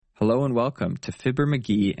Hello and welcome to Fibber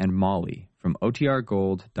McGee and Molly from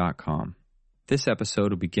OTRGold.com. This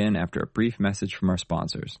episode will begin after a brief message from our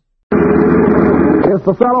sponsors. If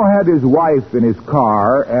the fellow had his wife in his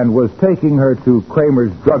car and was taking her to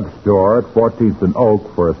Kramer's drugstore at 14th and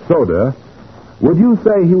Oak for a soda, would you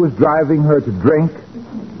say he was driving her to drink?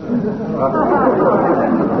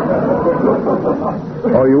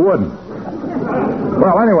 Oh, you wouldn't?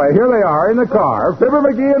 Well, anyway, here they are in the car, Fibber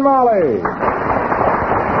McGee and Molly.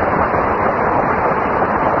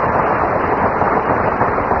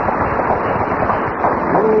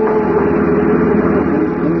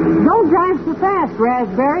 Don't drive so fast,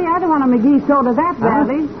 Raspberry. I don't want a McGee soda that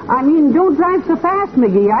badly. I mean, don't drive so fast,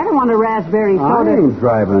 McGee. I don't want a raspberry soda. I ain't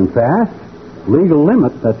driving fast. Legal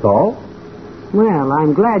limit, that's all. Well,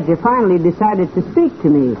 I'm glad you finally decided to speak to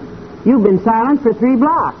me. You've been silent for 3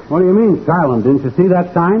 blocks. What do you mean, silent? Didn't you see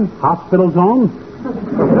that sign? Hospital zone?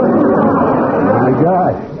 My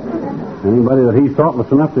gosh. Anybody that he's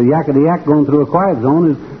thoughtless enough to yakety-yak going through a quiet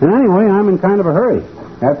zone is... And anyway, I'm in kind of a hurry.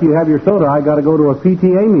 After you have your soda, I got to go to a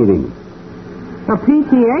PTA meeting. A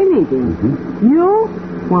PTA meeting? Mm-hmm. You?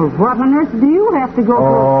 Well, what on earth do you have to go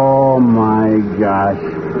Oh, my gosh.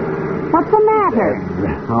 What's the matter?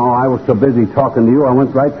 Oh, I was so busy talking to you, I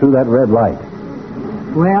went right through that red light.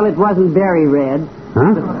 Well, it wasn't very red.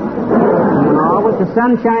 Huh? No, with the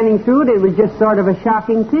sun shining through it was just sort of a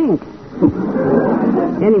shocking pink.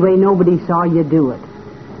 Anyway, nobody saw you do it.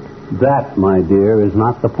 That, my dear, is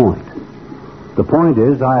not the point. The point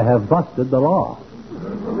is I have busted the law.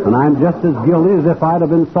 And I'm just as guilty as if I'd have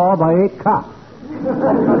been saw by 8 cops.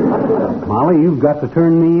 Molly, you've got to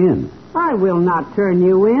turn me in. I will not turn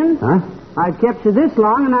you in. Huh? I've kept you this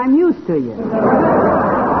long, and I'm used to you.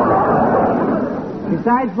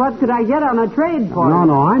 Besides, what could I get on a trade for?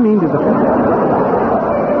 No, I mean to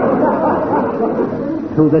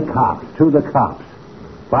the cops. To the cops.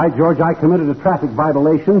 By George, I committed a traffic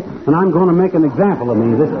violation, and I'm going to make an example of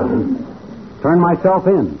me this time. Turn myself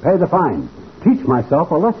in, pay the fine, teach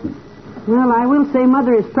myself a lesson. Well, I will say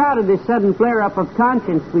Mother is proud of this sudden flare-up of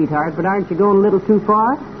conscience, sweetheart, but aren't you going a little too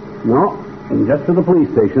far? No, just to the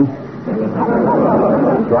police station.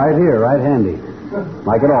 It's right here, right handy.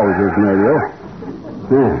 Like it always is in radio.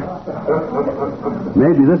 Yeah.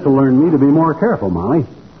 Maybe this will learn me to be more careful, Molly.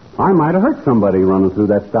 I might have hurt somebody running through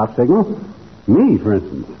that stop signal. Me, for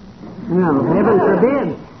instance. Well, heaven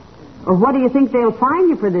forbid. Or what do you think they'll fine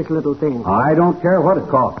you for this little thing? I don't care what it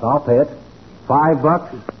costs. I'll pay it. $5,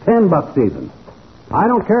 $10 even. I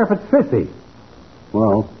don't care if it's 50.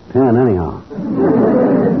 Well, 10 anyhow.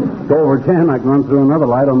 If it's over 10, I can run through another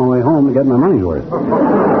light on the way home to get my money's worth. Oh,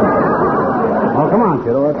 come on,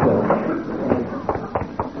 kiddo. Let's go.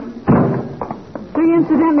 Say,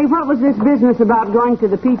 incidentally, what was this business about going to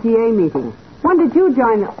the PTA meeting? When did you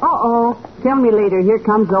join? Uh-oh. Tell me later. Here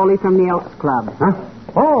comes Ole from the Elks Club. Huh?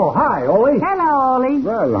 Oh, hi, Ole. Hello, Ole.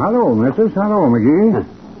 Well, hello, missus. Hello, McGee.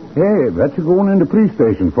 Hey, that's you going in the police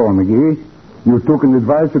station for, McGee. You took an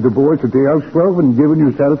advice of the boys at the Elks Club and given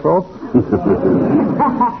yourself up?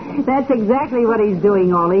 That's exactly what he's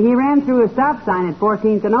doing, Ole. He ran through a stop sign at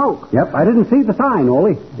 14th and Oak. Yep, I didn't see the sign,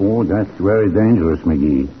 Ole. Oh, that's very dangerous,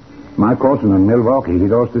 McGee. My cousin in Milwaukee, he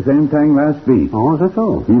lost the same thing last week. Oh, is that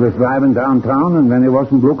so? He was driving downtown, and when he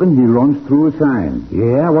wasn't looking, he runs through a sign.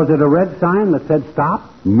 Yeah, was it a red sign that said stop?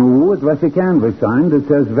 No, it was a canvas sign that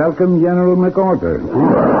says, Welcome, General MacArthur.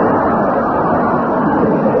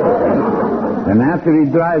 And after he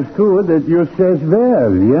drives through it, it just says, There,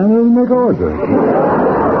 General MacArthur.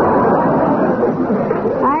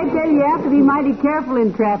 I tell you, you have to be mighty careful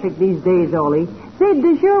in traffic these days, Ole. Say,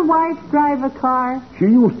 does your wife drive a car? She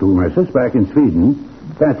used to, missus, back in Sweden.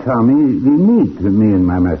 That's how we meet, me and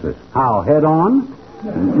my missus. How, head on?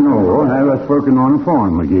 No, I was working on a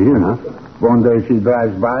farm, McGee. One day she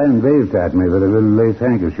drives by and waves at me with a little lace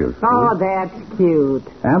handkerchief. Oh, that's cute.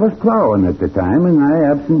 I was plowing at the time, and I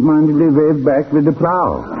absent-mindedly waved back with the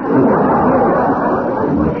plow.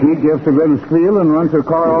 She gives a little squeal and runs her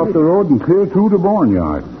car off the road and clear through the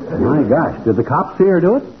barnyard. My gosh, did the cops see her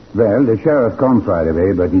do it? Well, the sheriff comes right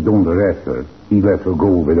away, but he don't arrest her. He lets her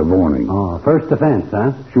go with a warning. Oh, first offense,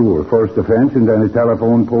 huh? Sure, first offense, and then a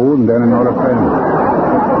telephone pole, and then another friend.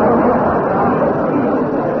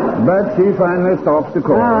 But she finally stops the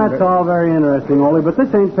car. Well, that's all very interesting, Ole, but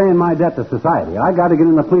this ain't paying my debt to society. I got to get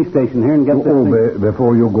in the police station here and get this thing.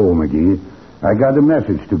 Before you go, McGee, I got a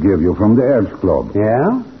message to give you from the Elks Club.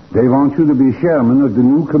 Yeah? They want you to be chairman of the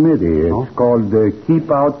new committee. It's called the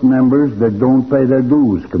Keep Out Members That Don't Pay Their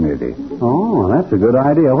Dues Committee. Oh, that's a good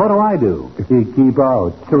idea. What do I do? Keep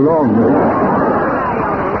out. So long.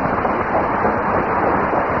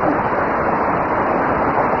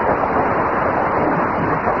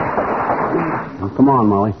 Well, come on,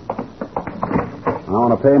 Molly. I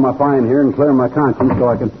want to pay my fine here and clear my conscience so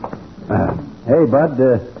I can... hey, Bud,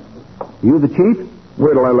 you the chief?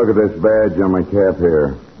 Wait till I look at this badge on my cap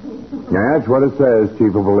here. Yeah, that's what it says,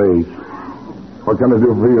 Chief of Police. What can I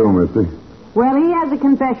do for you, mister? Well, he has a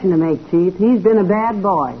confession to make, Chief. He's been a bad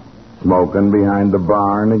boy. Smoking behind the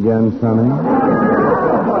barn again, Sonny?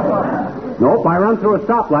 Nope, I run through a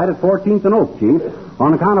stoplight at 14th and Oak, Chief,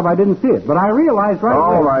 on account of I didn't see it. But I realized right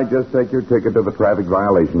All away... right, just take your ticket to the traffic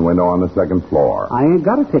violation window on the second floor. I ain't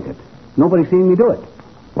got a ticket. Nobody's seen me do it.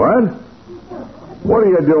 What? What are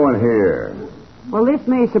you doing here? Well, this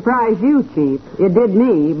may surprise you, Chief. It did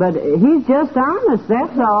me, but he's just honest,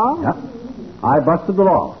 that's all. Yep. I busted the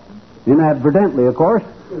law. Inadvertently, of course,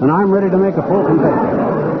 and I'm ready to make a full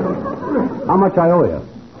confession. How much I owe you?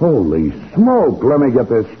 Holy smoke, let me get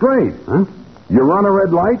this straight. Huh? You run a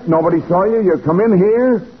red light, nobody saw you, you come in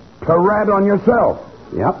here to rat on yourself.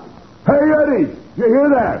 Yep. Hey, Eddie, you hear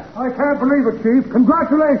that? I can't believe it, Chief.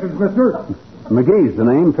 Congratulations, mister. McGee's the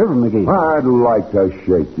name, Fibber McGee. I'd like to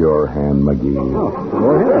shake your hand, McGee. Oh,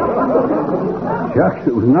 go ahead. Shucks,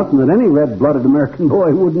 it was nothing that any red-blooded American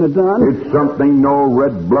boy wouldn't have done. It's something no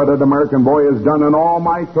red-blooded American boy has done in all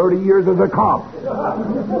my 30 years as a cop.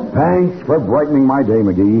 Thanks for brightening my day,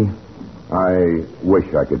 McGee. I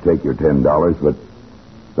wish I could take your $10, but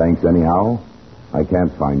thanks anyhow. I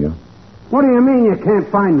can't find you. What do you mean you can't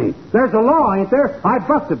find me? There's a law, ain't there? I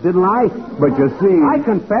busted, didn't I? But you see... I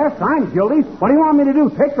confessed. I'm guilty. What do you want me to do?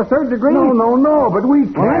 Take the third degree? No, but we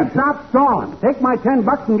can't. Well, then stop stalling. Take my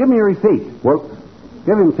 $10 and give me a receipt. Well,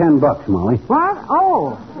 give him $10, Molly. What?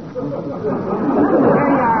 Oh. There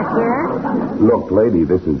you are, sir. look, lady,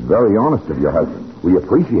 this is very honest of your husband. We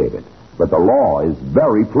appreciate it. But the law is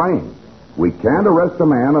very plain. We can't arrest a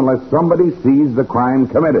man unless somebody sees the crime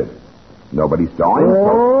committed. Nobody saw him.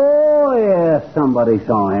 Oh, yes, somebody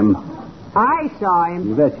saw him. I saw him.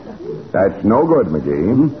 You betcha. That's no good,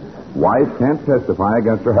 McGee. Wife can't testify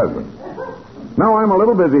against her husband. Now, I'm a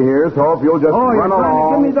little busy here, so if you'll just Oh, you're run trying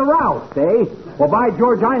along... to give me the route, eh? Well, by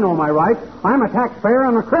George, I know my rights. I'm a taxpayer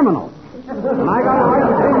and a criminal. And I got a right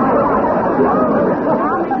to pay my...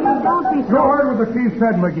 Now, McGee, don't be You heard what the chief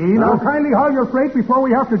said, McGee. Now, kindly haul your freight before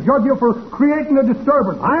we have to judge you for creating a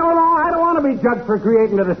disturbance. I don't want to be judged for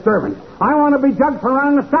creating a disturbance. I want to be judged for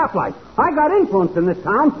running a stoplight. I got influence in this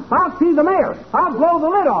town. I'll see the mayor. I'll blow the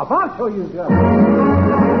lid off. I'll show you, Judge.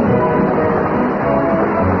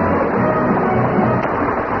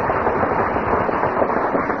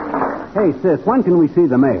 Hey, sis, when can we see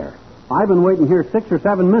the mayor? I've been waiting here 6 or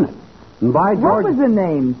 7 minutes. And by George... What was the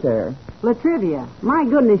name, sir? Latrivia. My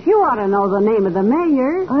goodness, you ought to know the name of the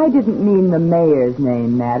mayor. I didn't mean the mayor's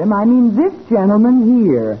name, madam. I mean this gentleman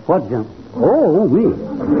here. What gentleman? Oh, me.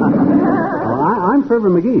 Well, I'm Fibber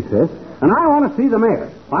McGee, sis. And I want to see the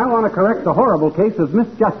mayor. I want to correct the horrible case of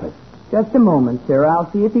misjustice. Just a moment, sir.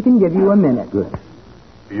 I'll see if he can give you a minute. Good.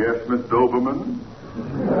 Yes, Miss Doberman?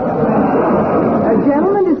 A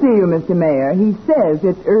gentleman to see you, Mr. Mayor. He says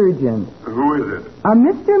it's urgent. Who is it?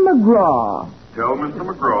 Mr. McGraw. Tell Mr.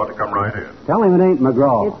 McGraw to come right in. Tell him it ain't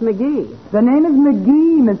McGraw. It's McGee. The name is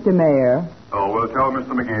McGee, Mr. Mayor. Oh, well, tell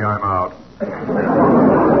Mr. McGee I'm out.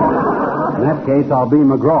 In that case, I'll be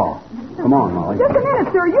McGraw. Come on, Molly. Just a minute,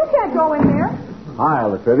 sir. You can't go in there. Hi,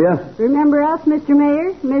 Latrivia. Remember us, Mr.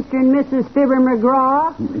 Mayor? Mr. and Mrs. Fibber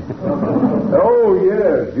McGraw? Oh,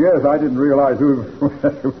 yes. I didn't realize who it was.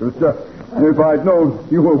 If I'd known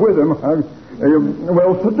you were with him,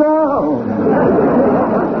 well, sit down.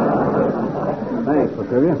 Thanks,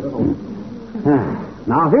 Latrivia.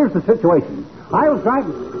 Now, here's the situation. I was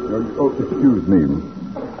driving... Excuse me.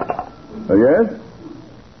 Yes?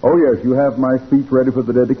 Oh, yes, you have my speech ready for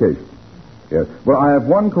the dedication. Yes. Well, I have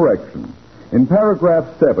one correction. In paragraph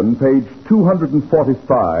 7, page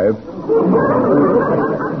 245,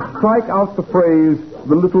 strike out the phrase,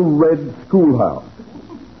 the little red schoolhouse.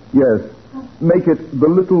 Yes, make it the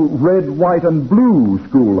little red, white, and blue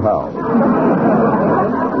schoolhouse.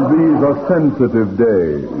 These are sensitive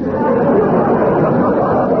days.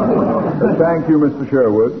 Thank you, Mr.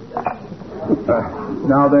 Sherwood.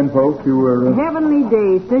 Now then, folks, you were... Heavenly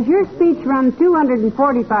days. Does your speech run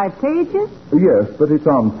 245 pages? Yes, but it's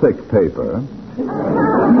on thick paper.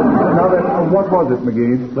 Now then, what was it,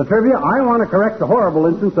 McGee? Latrivia, I want to correct the horrible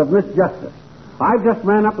instance of misjustice. I just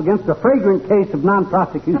ran up against a flagrant case of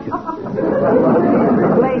non-prosecution.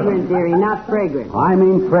 Flagrant, dearie, not fragrant. I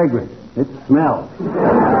mean fragrant. It smells.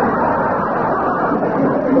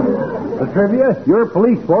 Latrivia, your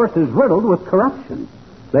police force is riddled with corruption.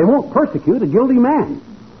 They won't persecute a guilty man.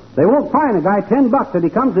 They won't fine a guy $10 that he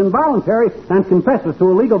comes involuntary and confesses to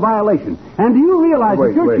a legal violation. And do you realize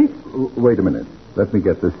that your chief... Wait a minute. Let me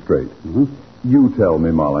get this straight. Mm-hmm. You tell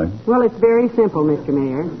me, Molly. Well, it's very simple, Mr.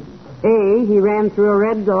 Mayor. A, he ran through a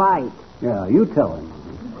red light. Yeah, you tell him.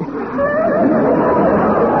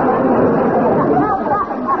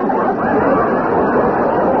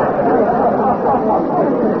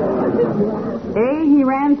 A, he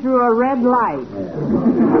ran through a red light.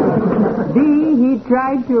 B, he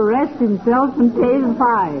tried to arrest himself and paid a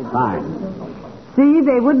fine. Fine. C,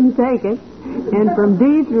 they wouldn't take it. And from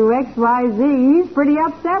D through X, Y, Z, he's pretty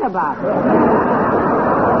upset about it.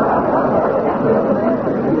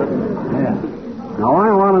 Yeah. Now,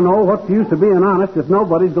 I want to know what's the use of being honest if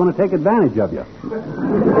nobody's going to take advantage of you.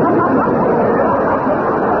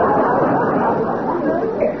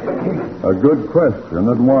 A good question,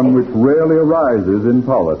 and one which rarely arises in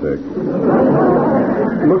politics.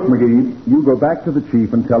 Look, McGee, you go back to the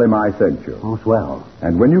chief and tell him I sent you. Oh, swell.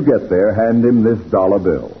 And when you get there, hand him this dollar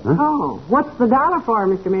bill. Huh? Oh, what's the dollar for,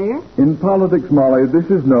 Mr. Mayor? In politics, Molly, this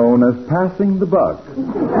is known as passing the buck.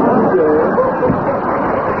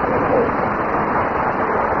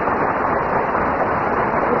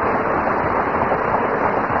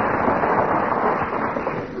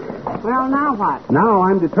 Well, now what? Now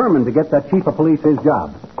I'm determined to get that chief of police his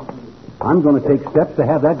job. I'm going to take steps to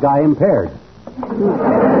have that guy impaired.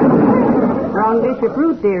 Wrong dish of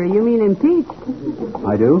fruit, dear. You mean impeached?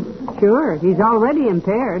 I do? Sure, he's already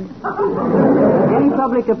impaired. Any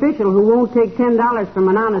public official who won't take $10 from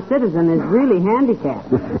an honest citizen is really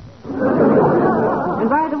handicapped. And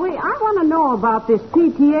by the way, I want to know about this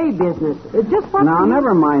PTA business. Just what... Now,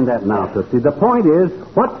 never mind that now, Tootsie. The point is,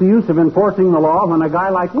 what's the use of enforcing the law when a guy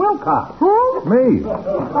like Wilcox... Who? Me.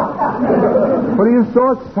 What are you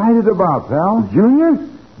so excited about, pal? Junior?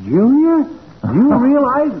 Do you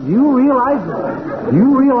realize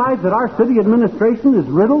that our city administration is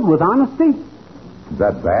riddled with honesty? Is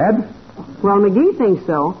that bad? Well, McGee thinks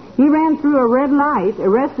so. He ran through a red light,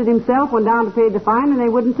 arrested himself, went down to pay the fine, and they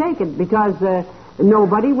wouldn't take it because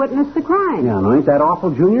nobody witnessed the crime. Yeah, no, ain't that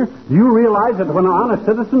awful, Junior? Do you realize that when an honest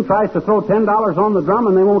citizen tries to throw $10 on the drum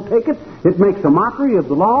and they won't take it, it makes a mockery of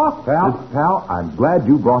the law? Pal, I'm glad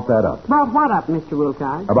you brought that up. About what up, Mr.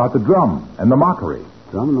 Wilcox? About the drum and the mockery.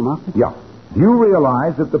 Drum and the mockery? Yeah. Do you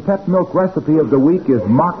realize that the pet milk recipe of the week is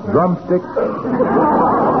mock drumsticks?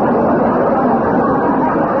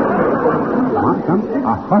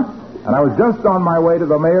 Uh-huh. And I was just on my way to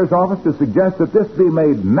the mayor's office to suggest that this be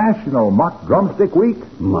made National Mock Drumstick Week.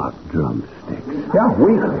 Mock drumsticks. Yeah,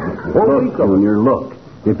 week. Whole week of it. Junior, look.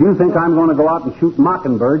 If you think I'm going to go out and shoot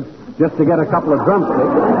mockingbirds just to get a couple of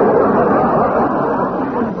drumsticks...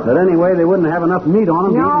 But anyway, they wouldn't have enough meat on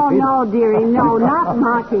them. No, dearie, no, not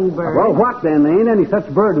mockingbird. Well, what then? There ain't any such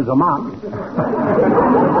bird as a mock.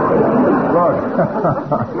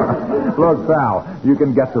 Look, pal, you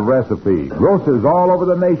can get the recipe. Grocers all over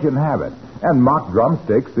the nation have it. And mock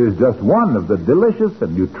drumsticks is just one of the delicious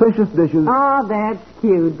and nutritious dishes. Oh, that's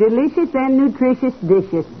cute. Delicious and nutritious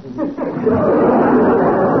dishes.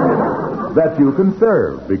 That you can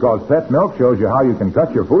serve, because Pet Milk shows you how you can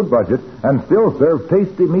cut your food budget and still serve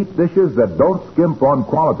tasty meat dishes that don't skimp on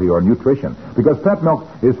quality or nutrition. Because Pet Milk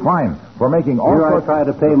is fine for making all Here sorts... I try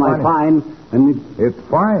to pay my fine, and... It's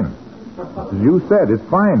fine. You said it's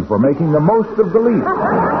fine for making the most of the least.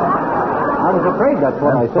 I was afraid that's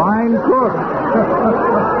what I said. Fine cooks.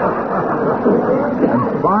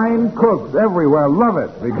 And fine cooks everywhere love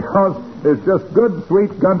it because it's just good,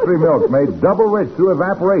 sweet country milk made double rich through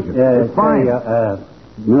evaporation. It's fine.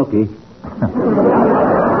 Milky.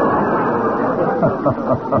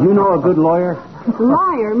 You know a good lawyer?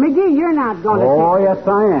 Lawyer? McGee, you're not going to... Oh, yes,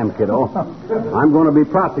 I am, kiddo. I'm going to be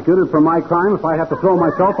prosecuted for my crime if I have to throw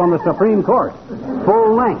myself on the Supreme Court.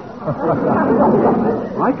 Full length.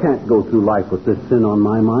 I can't go through life with this sin on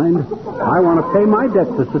my mind. I want to pay my debt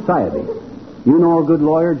to society. You know a good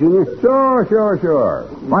lawyer, Junior? Sure.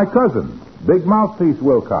 My cousin, Big Mouthpiece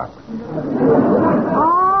Wilcox.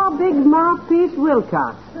 Oh, Big Mouthpiece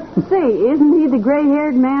Wilcox. Say, isn't he the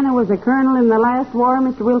gray-haired man who was a colonel in the last war,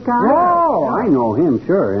 Mr. Wilcox? Oh, I know him,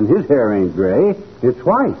 sure. And his hair ain't gray. It's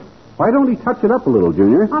white. Why don't he touch it up a little,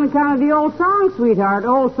 Junior? On account of the old song, sweetheart.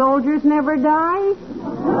 Old soldiers never die.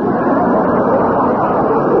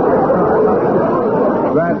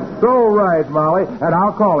 That's so right, Molly. And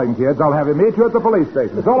I'll call him, kids. I'll have him meet you at the police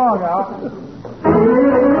station. So long, Al.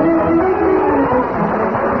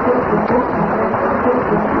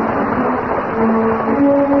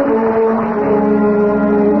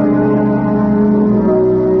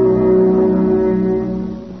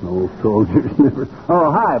 Soldiers never...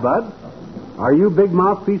 Oh, hi, Bud. Are you Big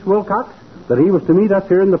Mouthpiece Wilcox? That he was to meet us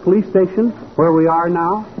here in the police station where we are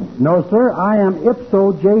now? No, sir. I am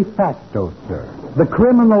ipso J facto, sir. The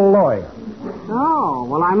criminal lawyer. Oh,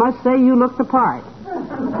 well, I must say you look the part.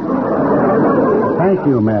 Thank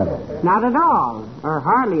you, madam. Not at all, or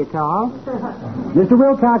hardly at all. Mr.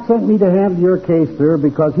 Wilcox sent me to handle your case, sir,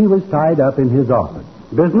 because he was tied up in his office.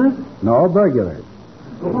 Business? No, burglars.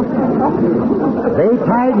 They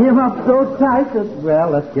tied him up so tight that, well,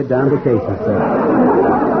 let's get down to cases, sir.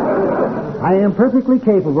 I am perfectly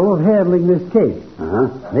capable of handling this case. Uh-huh.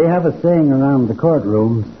 They have a saying around the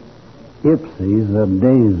courtrooms, Ipsy's a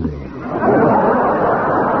daisy.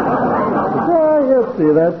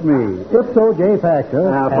 Ipsy, that's me. Ipso J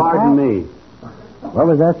facto. Pardon me. What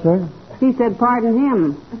was that, sir? He said pardon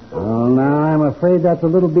him. Oh, now, I'm afraid that's a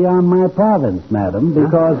little beyond my province, madam,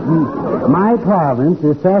 because my province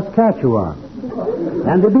is Saskatchewan.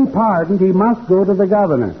 And to be pardoned, he must go to the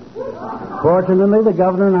governor. Fortunately, the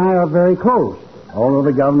governor and I are very close, although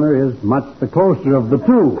the governor is much the closer of the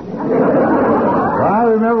two. I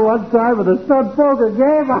remember one time at a stud poker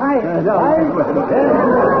game,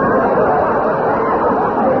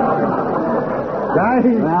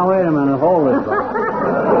 Now, wait a minute. Hold it.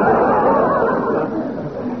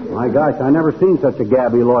 My gosh, I never seen such a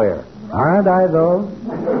gabby lawyer. Aren't I, though?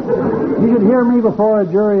 You should hear me before a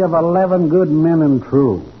jury of 11 good men and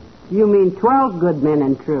true. You mean 12 good men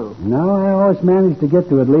and true? No, I always manage to get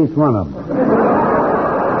to at least one of them.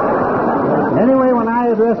 Anyway, when I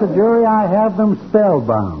address a jury, I have them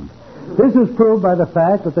spellbound. This is proved by the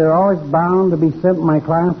fact that they're always bound to be sent my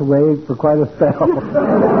clients away for quite a spell.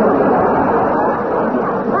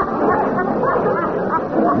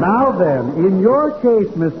 Now then, in your case,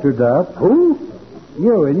 Mr. Duff. Who?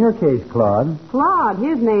 You, in your case, Claude. Claude?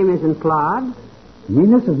 His name isn't Claude. You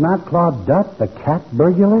mean this is not Claude Duff, the cat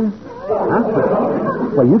burglar?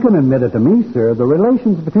 Huh? Well, you can admit it to me, sir. The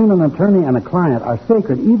relations between an attorney and a client are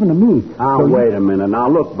sacred, even to me. Now, wait a minute. Now,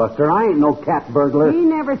 look, Buster, I ain't no cat burglar. He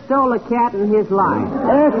never stole a cat in his life.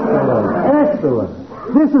 Excellent.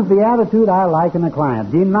 This is the attitude I like in a client.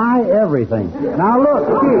 Deny everything. Now, look,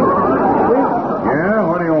 Chief. Yeah,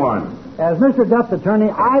 what do you want? As Mr. Duff's attorney,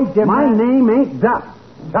 I demand... My name ain't Duff.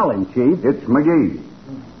 Tell him, Chief. It's McGee.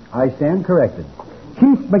 I stand corrected.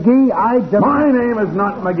 Chief McGee, I demand... My name is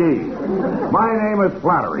not McGee. My name is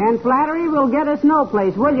Flattery. And Flattery will get us no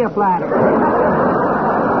place, will you, Flattery?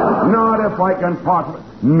 Not if I can possibly...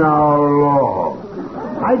 Now, look.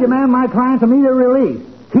 I demand my client to meet a release.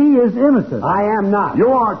 He is innocent. I am not. You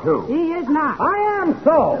are, too. He is not. I am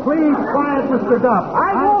so. Please, quiet, Mr. Duff.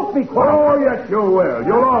 I won't be quiet. Oh, yes, you will.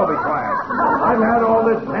 You'll all be quiet. I've had all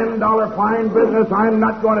this $10 fine business I'm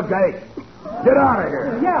not going to take. Get out of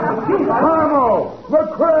here. Yeah, but Chief... Carmo,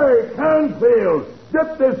 McCrae, Canfield,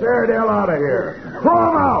 get this Airedale out of here.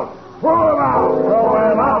 Throw him out. Throw him out. Throw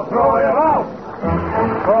him out. Throw him out.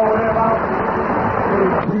 Throw him out.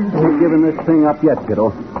 Ain't giving this thing up yet,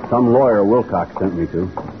 kiddo. Some lawyer Wilcox sent me to.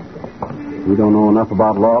 We don't know enough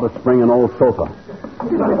about law to spring an old sofa.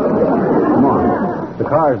 Come on. The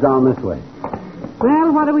car's down this way.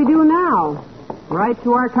 Well, what do we do now? Write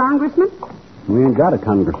to our congressman? We ain't got a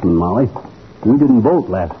congressman, Molly. We didn't vote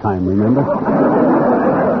last time, remember?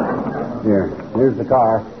 Here's the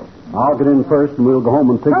car. I'll get in first, and we'll go home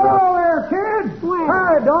and figure out... Hello there, kids. Where?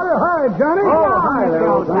 Hi, daughter. Hi, Johnny. Oh, hi there,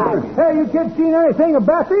 old timer. Hey, you kids seen anything of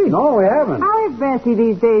Bessie? No, we haven't. How is Bessie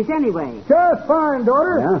these days, anyway? Just fine,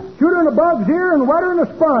 daughter. Yeah? Shooter in a bug's ear and wetter than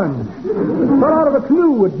a sponge. Fell out of a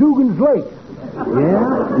canoe at Dugan's Lake.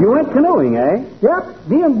 Yeah? You went canoeing, eh? Yep,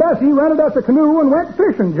 me and Bessie rented us a canoe and went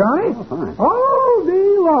fishing, Johnny. Oh, fine. All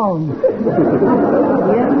day long.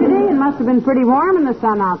 Yesterday, it must have been pretty warm in the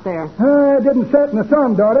sun out there. I didn't set in the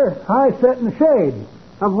sun, daughter. I set in the shade.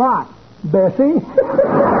 Of what? Bessie.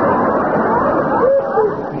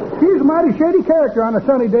 She's a mighty shady character on a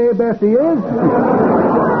sunny day, Bessie is.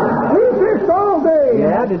 We fished all day.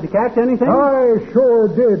 Yeah? Did you catch anything? I sure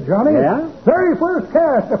did, Johnny. Yeah? Very first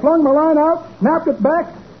cast, I flung my line out, snapped it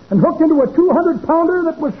back, and hooked into a 200-pounder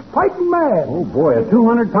that was fighting mad. Oh, boy, a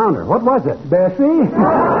 200-pounder. What was it? Bessie.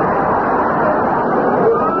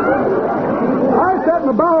 I sat in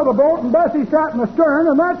the bow of the boat, and Bessie sat in the stern,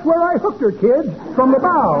 and that's where I hooked her, kids, from the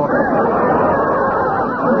bow.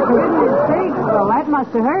 For goodness sake, well, that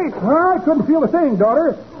must have hurt. I couldn't feel a thing,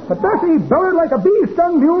 daughter. But Bessie bellowed like a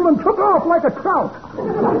bee-stung mule and took off like a trout.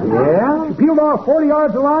 Yeah? She peeled off 40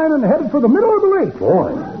 yards of line and headed for the middle of the lake.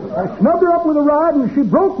 Boy. I snubbed her up with a rod, and she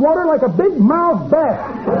broke water like a big-mouthed bass.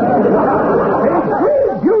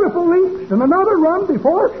 Made 3 beautiful leaps and another run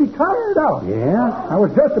before she tired out. Yeah? I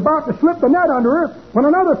was just about to slip the net under her when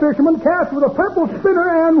another fisherman cast with a purple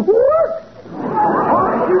spinner and whoop!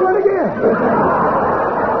 Off she went again.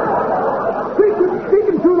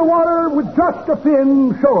 Speaking through the water with just a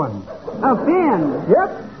fin showing. A fin? Yep.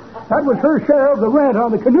 That was her share of the rent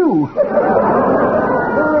on the canoe.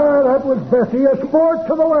 That was Bessie, a sport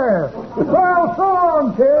to the last. Well, so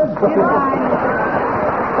long, kids. Goodbye.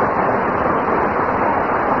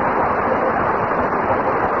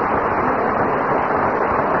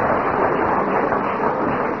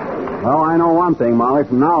 Well, I know one thing, Molly.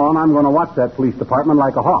 From now on, I'm going to watch that police department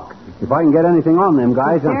like a hawk. If I can get anything on them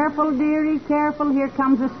guys... Careful, dearie, careful. Here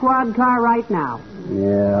comes a squad car right now.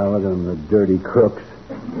 Yeah, look at them, the dirty crooks.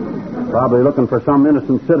 Probably looking for some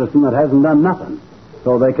innocent citizen that hasn't done nothing,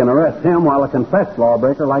 so they can arrest him while a confessed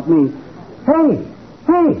lawbreaker like me...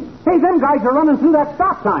 Hey, them guys are running through that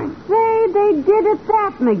stop sign. Say, they did at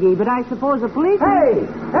that, McGee, but I suppose the police... Hey,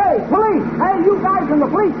 police! Hey, you guys in the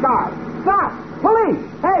police car! Stop! Police!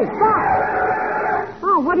 Hey, stop!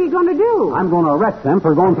 Oh, what are you going to do? I'm going to arrest them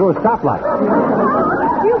for going through a stoplight.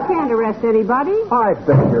 You can't arrest anybody. I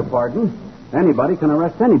beg your pardon. Anybody can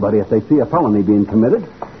arrest anybody if they see a felony being committed,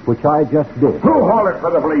 which I just did. Who hollered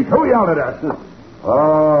for the police? Who yelled at us?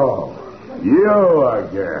 Oh, you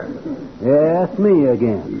again. Yes, me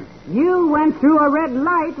again. You went through a red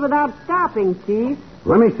light without stopping, Chief.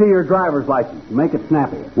 Let me see your driver's license. Make it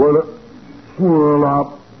snappy. Well,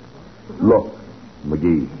 up. Look,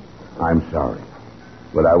 McGee, I'm sorry,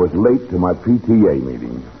 but I was late to my PTA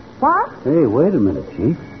meeting. What? Hey, wait a minute,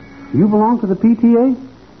 Chief. You belong to the PTA?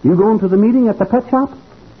 You going to the meeting at the pet shop?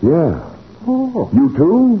 Yeah. Oh. You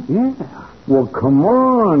too? Yeah. Well, come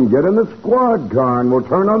on, get in the squad car and we'll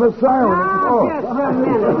turn on the siren. Now, just a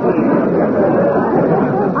minute.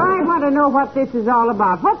 I want to know what this is all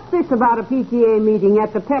about. What's this about a PTA meeting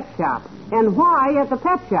at the pet shop? And why at the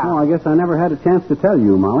pet shop? Oh, I guess I never had a chance to tell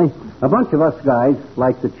you, Molly. A bunch of us guys,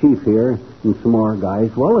 like the chief here and some more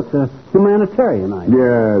guys, well, it's a humanitarian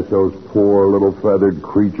idea. Yes, those poor little feathered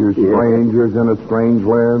creatures, strangers in a strange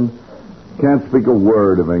land. Can't speak a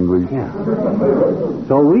word of English. Yeah.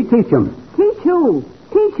 So we teach them. Teach who?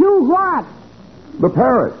 Teach who what? The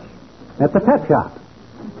parrots. At the pet shop.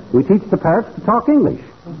 We teach the parrots to talk English.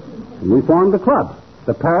 And we formed a club,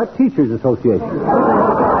 the Parrot Teachers Association.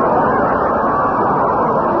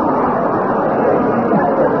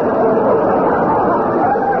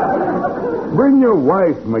 Bring your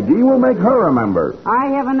wife, McGee. We'll make her a member. I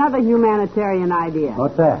have another humanitarian idea.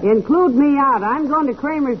 What's that? Include me out. I'm going to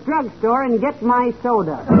Kramer's drugstore and get my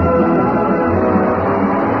soda.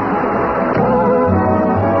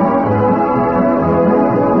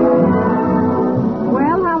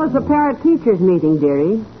 Well, how was the parrot teachers meeting,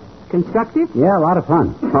 dearie? Constructive? Yeah, a lot of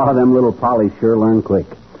fun. Oh, them little pollies sure learn quick.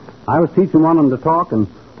 I was teaching one of them to talk, and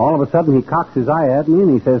all of a sudden he cocks his eye at me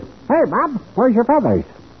and he says, "Hey, Bob, where's your feathers?"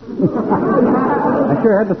 I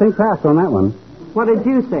sure had to think fast on that one. What did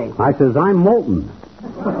you say? I says, "I'm molten."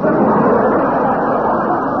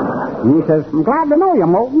 And he says, "I'm glad to know you,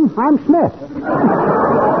 Molten. I'm Smith."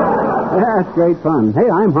 Yeah, it's great fun. Hey,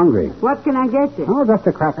 I'm hungry. What can I get you? Oh, just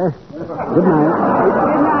a cracker. Good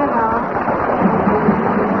night.